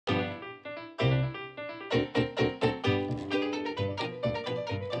Hey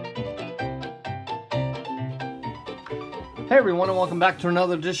everyone, and welcome back to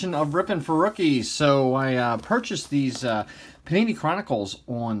another edition of Rippin' for Rookies. So I purchased these Panini Chronicles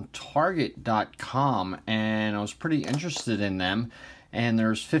on Target.com, and I was pretty interested in them. And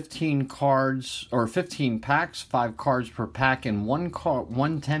there's 15 cards, or 15 packs, 5 cards per pack, and one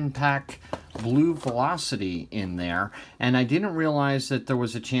 10-pack Blue Velocity in there. And I didn't realize that there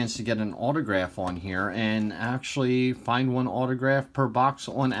was a chance to get an autograph on here, and actually find one autograph per box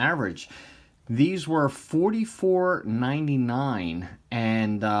on average. These were $44.99,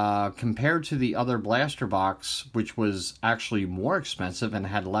 and compared to the other blaster box, which was actually more expensive and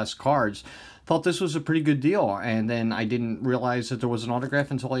had less cards, thought this was a pretty good deal. And then I didn't realize that there was an autograph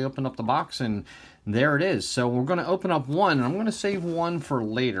until I opened up the box, and there it is. So we're going to open up one, and I'm going to save one for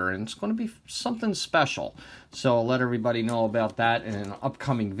later, and it's going to be something special. So I'll let everybody know about that in an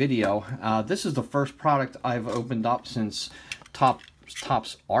upcoming video. This is the first product I've opened up since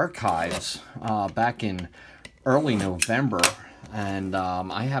Topps Archives back in early November, and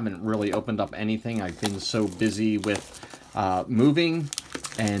I haven't really opened up anything. I've been so busy with moving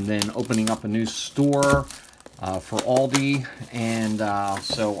and then opening up a new store for Aldi, and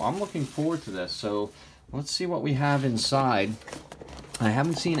so I'm looking forward to this. So let's see what we have inside. I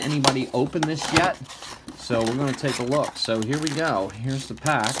haven't seen anybody open this yet, so we're going to take a look. So here we go. Here's the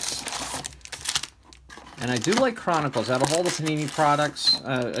packs. And I do like Chronicles. Out of all the Panini products,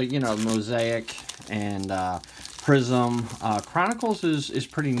 you know, Mosaic and Prism, Chronicles is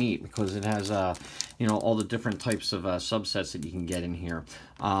pretty neat because it has, you know, all the different types of subsets that you can get in here.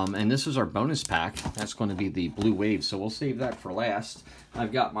 And this is our bonus pack. That's going to be the Blue Wave, so we'll save that for last.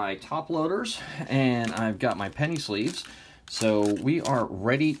 I've got my top loaders, and I've got my penny sleeves. So we are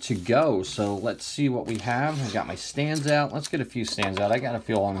ready to go. So let's see what we have. I've got my stands out. Let's get a few stands out. I got a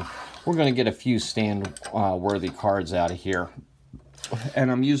feeling we're going to get a few stand-worthy cards out of here.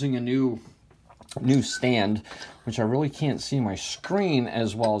 And I'm using a new stand, which I really can't see my screen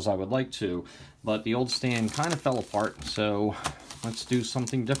as well as I would like to. But the old stand kind of fell apart, so let's do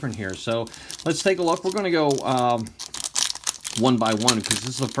something different here. So let's take a look. We're going to go one by one because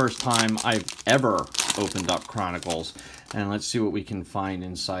this is the first time I've ever opened up Chronicles. And let's see what we can find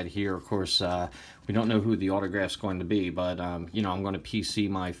inside here. Of course, we don't know who the autograph's going to be, but, you know, I'm going to PC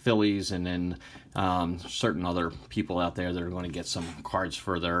my Phillies and then certain other people out there that are going to get some cards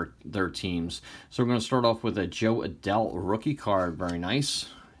for their teams. So we're going to start off with a Joe Adell rookie card. Very nice.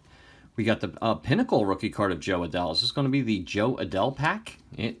 We got the Pinnacle rookie card of Joe Adell. Is this going to be the Joe Adell pack?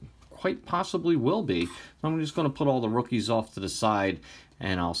 It quite possibly will be. So I'm just going to put all the rookies off to the side,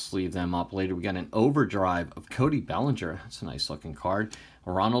 and I'll sleeve them up later. We got an Overdrive of Cody Bellinger. That's a nice looking card.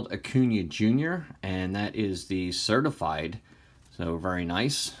 Ronald Acuna Jr., and that is the certified. So very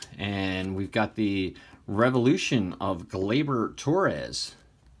nice. And we've got the Revolution of Gleyber Torres.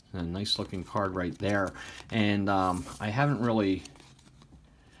 A nice looking card right there. And I haven't really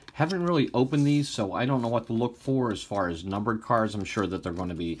opened these, so I don't know what to look for as far as numbered cards. I'm sure that they're going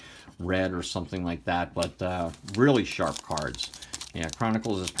to be red or something like that, but really sharp cards. Yeah,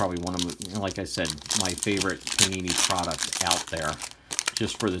 Chronicles is probably one of, like I said, my favorite Panini product out there,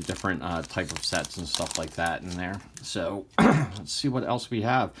 just for the different type of sets and stuff like that in there. So let's see what else we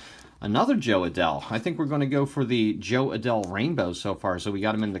have. Another Joe Adell. I think we're going to go for the Joe Adell Rainbow so far. So we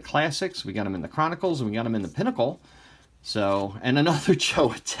got him in the Classics, we got him in the Chronicles, and we got him in the Pinnacle. So, and another Joe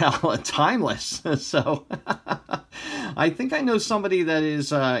Adell, a Timeless. So I think I know somebody that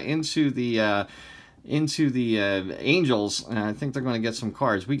is into the Angels, and I think they're going to get some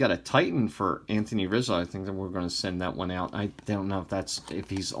cards. We got a Titan for Anthony Rizzo. I think that we're going to send that one out. I don't know if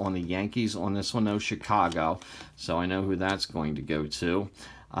he's on the Yankees on this one. No, Chicago. So I know who that's going to go to.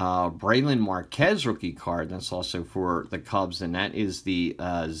 Braylon Marquez rookie card. That's also for the Cubs, and that is the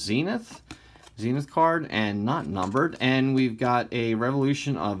Zenith card, and not numbered. And we've got a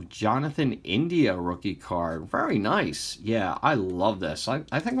Revolution of Jonathan India rookie card. Very nice. Yeah, I love this. I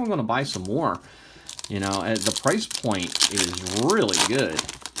think I'm going to buy some more. You know, the price point is really good.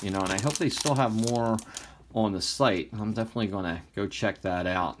 You know, and I hope they still have more on the site. I'm definitely going to go check that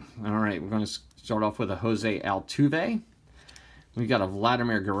out. All right, we're going to start off with a Jose Altuve. We've got a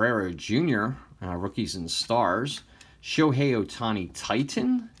Vladimir Guerrero Jr., Rookies and Stars. Shohei Ohtani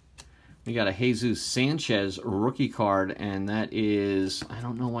Titan. We got a Jesus Sanchez rookie card, and that is, I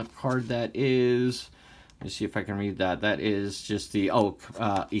don't know what card that is. Let me see if I can read that. That is just the,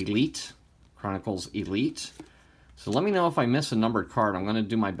 Elite, Chronicles Elite. So let me know if I miss a numbered card. I'm going to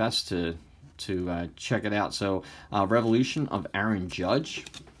do my best to check it out. So, Revolution of Aaron Judge.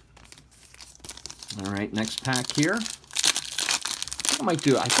 All right, next pack here. I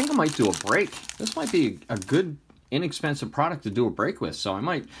think I might do a break. This might be a good, inexpensive product to do a break with. So I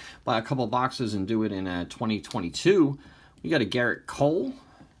might buy a couple boxes and do it in 2022. We got a Garrett Cole.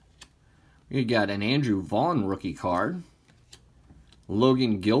 We got an Andrew Vaughn rookie card.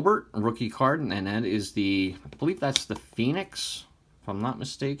 Logan Gilbert rookie card, and that is I believe that's the Phoenix, if I'm not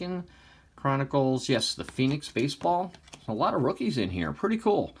mistaken. Chronicles, yes, the Phoenix baseball. So a lot of rookies in here, pretty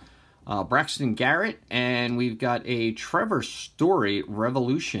cool. Braxton Garrett, and we've got a Trevor Story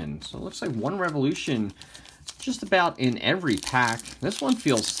Revolution. So it looks like one Revolution just about in every pack. This one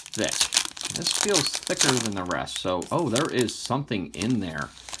feels thick. This feels thicker than the rest. So, oh, there is something in there.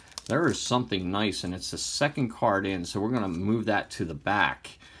 There is something nice, and it's the second card in, so we're going to move that to the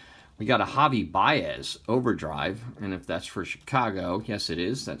back. We got a Javi Baez Overdrive, and if that's for Chicago, yes it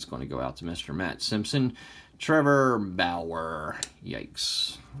is, that's going to go out to Mr. Matt Simpson. Trevor Bauer,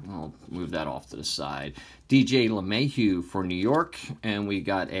 yikes. I'll move that off to the side. DJ LeMahieu for New York, and we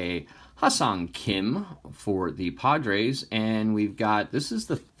got a Hassan Kim for the Padres, and we've got, this is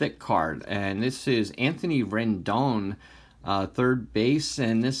the thick card, and this is Anthony Rendon, third base,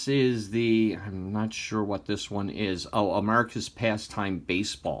 and this is I'm not sure what this one is. Oh, America's Pastime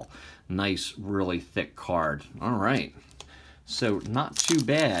Baseball. Nice, really thick card. All right. So, not too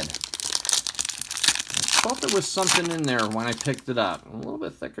bad. I thought there was something in there when I picked it up. A little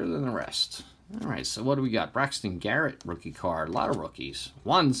bit thicker than the rest. All right, so what do we got? Braxton Garrett, rookie card. A lot of rookies.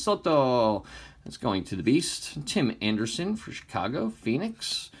 Juan Soto. That's going to the Beast. Tim Anderson for Chicago.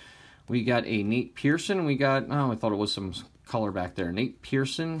 Phoenix. We got a Nate Pearson. We got, oh, I thought it was some color back there. Nate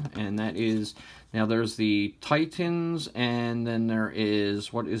Pearson, and that is, now there's the Titans, and then there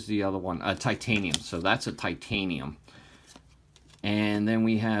is, what is the other one? A Titanium. So that's a Titanium. And then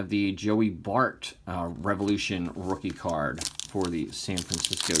we have the Joey Bart Revolution rookie card for the San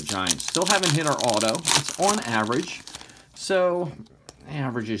Francisco Giants. Still haven't hit our auto. It's on average. So,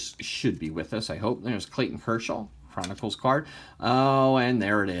 averages should be with us, I hope. There's Clayton Kershaw, Chronicles card. Oh, and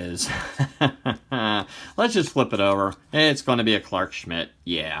there it is. Let's just flip it over. It's going to be a Clark Schmidt.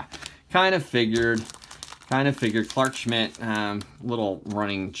 Yeah, kind of figured. Clark Schmidt, little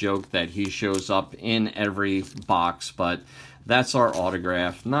running joke that he shows up in every box, but that's our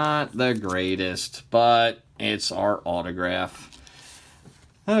autograph. Not the greatest, but it's our autograph.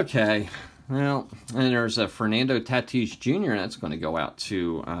 Okay, well, and there's a Fernando Tatis Jr. That's going to go out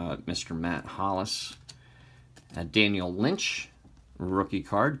to Mr. Matt Hollis. Daniel Lynch, rookie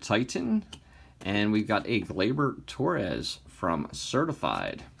card, Titan. And we've got a Gleyber Torres from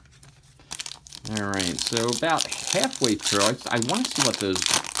Certified. All right, so about halfway through, I want to see what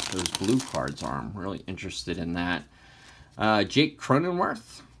those blue cards are. I'm really interested in that. Jake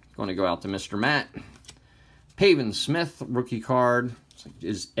Cronenworth, going to go out to Mr. Matt. Pavin Smith, rookie card.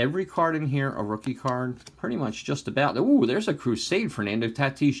 Is every card in here a rookie card? Pretty much just about. Ooh, there's a Crusade, Fernando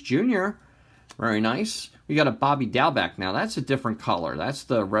Tatis Jr. Very nice. We got a Bobby Dalbec. Now, that's a different color. That's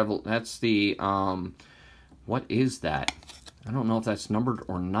the what is that? I don't know if that's numbered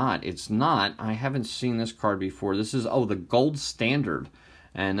or not. It's not. I haven't seen this card before. This is, oh, the Gold Standard.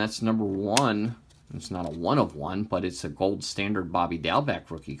 And that's number 1. It's not a 1 of 1, but it's a Gold Standard Bobby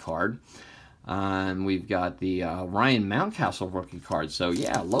Dalbec rookie card. And we've got the Ryan Mountcastle rookie card. So,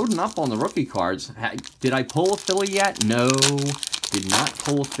 yeah, loading up on the rookie cards. Did I pull a Philly yet? No, did not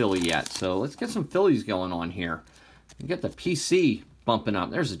pull a Philly yet. So, let's get some Phillies going on here. And get the PC bumping up.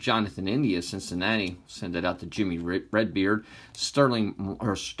 There's a Jonathan India, Cincinnati. Send it out to Jimmy Redbeard. Starling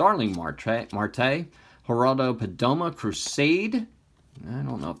Marte. Geraldo Padoma, Crusade. I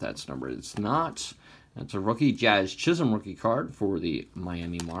don't know if that's numbered. It's not. That's a rookie. Jazz Chisholm rookie card for the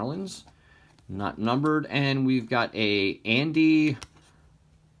Miami Marlins. Not numbered. And we've got a Andy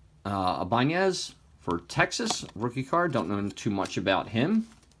Ibanez for Texas rookie card. Don't know too much about him.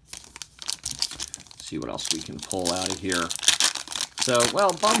 Let's see what else we can pull out of here. So,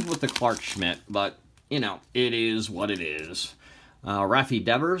 well, bummed with the Clark Schmidt, but, you know, it is what it is. Rafi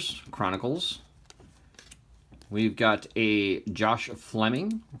Devers, Chronicles. We've got a Josh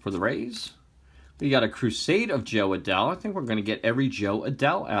Fleming for the Rays. We got a Crusade of Joe Adell. I think we're going to get every Joe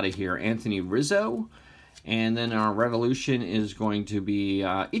Adell out of here. Anthony Rizzo. And then our Revolution is going to be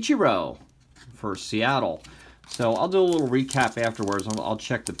Ichiro for Seattle. So I'll do a little recap afterwards. I'll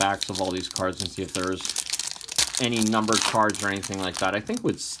check the backs of all these cards and see if there's any numbered cards or anything like that. I think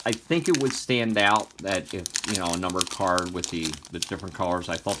it would stand out that if, you know, a numbered card with the different colors.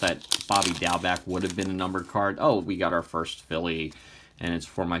 I thought that Bobby Dalbec would have been a numbered card. Oh, we got our first Philly, and it's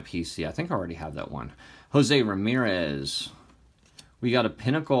for my PC. I think I already have that one. Jose Ramirez. We got a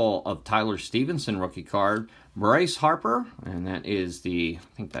Pinnacle of Tyler Stevenson rookie card. Bryce Harper, and that is I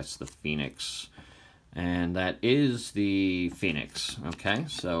think that's the Phoenix. And that is the Phoenix. Okay,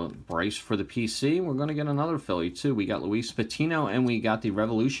 so Bryce for the PC. We're going to get another Philly, too. We got Luis Patino, and we got the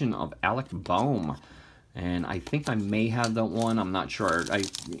Revolution of Alec Boehm. And I think I may have that one. I'm not sure.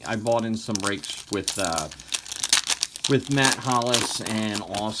 I bought in some breaks with Matt Hollis and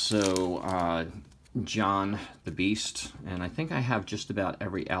also John the Beast. And I think I have just about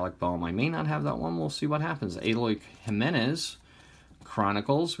every Alec Boehm. I may not have that one. We'll see what happens. Eloy Jimenez.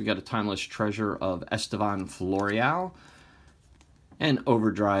 Chronicles. We got a Timeless Treasure of Estevan Florial. An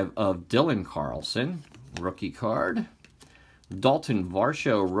Overdrive of Dylan Carlson. Rookie card. Dalton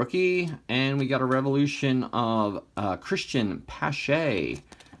Varsho, rookie. And we got a Revolution of Christian Pache.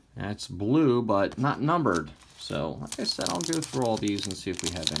 That's blue, but not numbered. So, like I said, I'll go through all these and see if we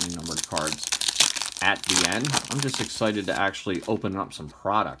have any numbered cards at the end. I'm just excited to actually open up some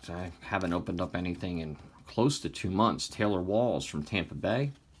product. I haven't opened up anything in close to 2 months. Taylor Walls from Tampa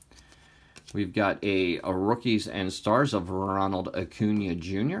Bay. We've got a Rookies and Stars of Ronald Acuna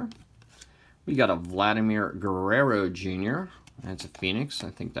Jr. We got a Vladimir Guerrero Jr. That's a Phoenix.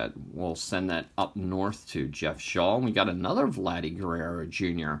 I think that we'll send that up north to Jeff Shaw. We got another Vladdy Guerrero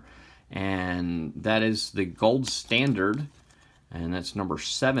Jr. And that is the gold standard. And that's number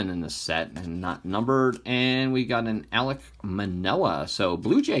 7 in the set and not numbered. And we got an Alek Manoah. So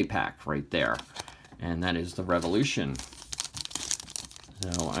Blue Jay pack right there. And that is the Revolution.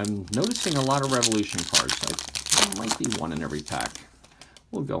 So I'm noticing a lot of Revolution cards. There might be one in every pack.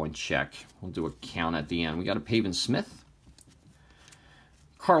 We'll go and check. We'll do a count at the end. We got a Pavin Smith.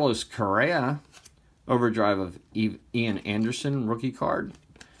 Carlos Correa. Overdrive of Ian Anderson rookie card.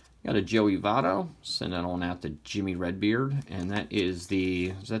 Got a Joey Votto. Send that on out to Jimmy Redbeard. And that is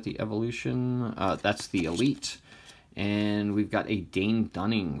that the Evolution? That's the Elite. And we've got a Dane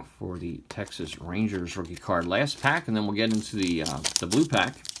Dunning for the Texas Rangers rookie card. Last pack, and then we'll get into the blue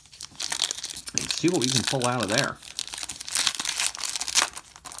pack and see what we can pull out of there.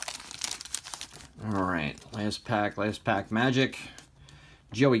 All right, last pack Magic.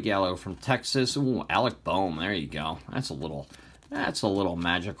 Joey Gallo from Texas. Ooh, Alec Boehm. There you go. That's a little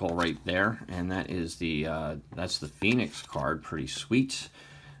magical right there. And that is that's the Phoenix card. Pretty sweet.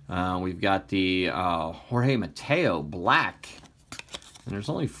 We've got the Jorge Mateo Black. And there's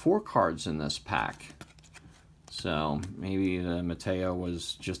only 4 cards in this pack. So maybe the Mateo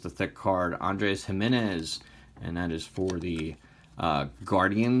was just a thick card. Andres Jimenez. And that is for the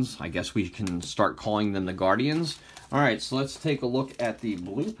Guardians. I guess we can start calling them the Guardians. All right, so let's take a look at the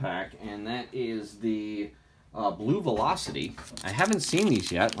blue pack. And that is the Blue Velocity. I haven't seen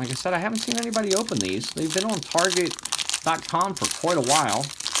these yet. Like I said, I haven't seen anybody open these. They've been on Target.com for quite a while.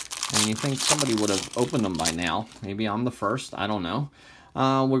 And you think somebody would have opened them by now. Maybe I'm the first. I don't know.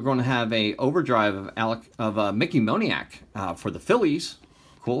 We're going to have a Overdrive of Mickey Moniak for the Phillies.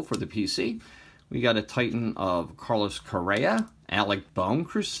 Cool, for the PC. We got a Titan of Carlos Correa. Alec Boehm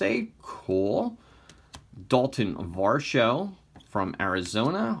Crusade. Cool. Dalton Varsho from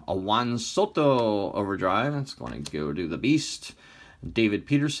Arizona. A Juan Soto Overdrive. That's going to go to the Beast. David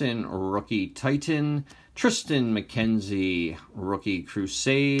Peterson, Rookie Titan. Tristan McKenzie, Rookie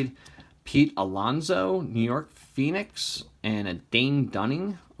Crusade. Pete Alonso, New York Phoenix. And a Dane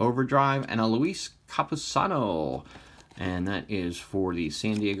Dunning Overdrive. And a Luis Capusano. And that is for the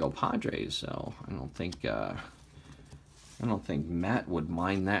San Diego Padres. So I don't think Matt would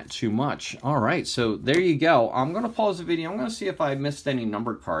mind that too much. All right, so there you go. I'm going to pause the video. I'm going to see if I missed any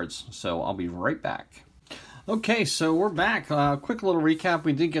numbered cards. So I'll be right back. Okay, so we're back. Quick little recap.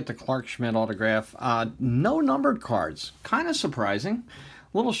 We did get the Clark Schmidt autograph. No numbered cards. Kind of surprising.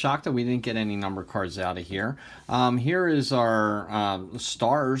 A little shocked that we didn't get any numbered cards out of here. Here is our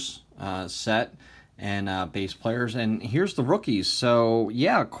Stars set and base players. And here's the rookies. So,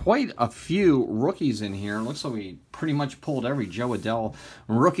 yeah, quite a few rookies in here. Looks like we pretty much pulled every Joe Adell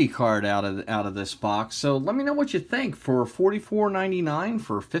rookie card out of this box. So let me know what you think. For $44.99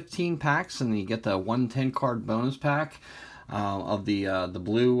 for 15 packs, and then you get the 110 card bonus pack of the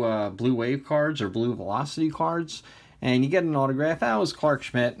blue wave cards or blue velocity cards. And you get an autograph. That was Clark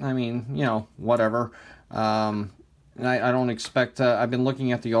Schmidt. I mean, you know, whatever. I don't expect, I've been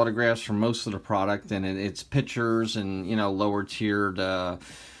looking at the autographs for most of the product, and it's pitchers and, you know, lower tiered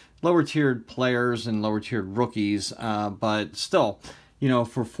players and lower tiered rookies, but still, you know,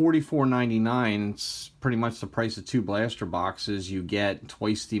 for $44.99, it's pretty much the price of 2 blaster boxes. You get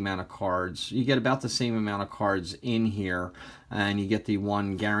twice the amount of cards. You get about the same amount of cards in here, and you get the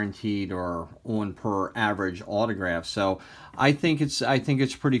 1 guaranteed or 1 per average autograph. So I think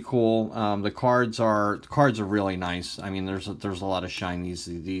it's pretty cool. The cards are really nice. I mean, there's a lot of shine.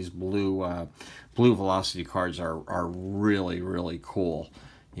 These blue velocity cards are really cool.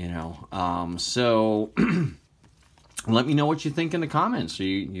 you know. So let me know what you think in the comments. Are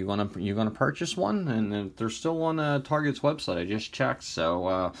you gonna purchase one? And they're still on Target's website. I just checked.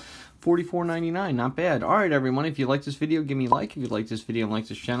 So $44.99, not bad. All right, everyone. If you like this video, give me a like. If you like this video and like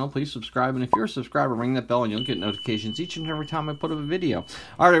this channel, please subscribe. And if you're a subscriber, ring that bell and you'll get notifications each and every time I put up a video.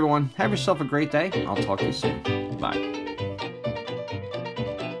 All right, everyone. Have yourself a great day. I'll talk to you soon. Bye.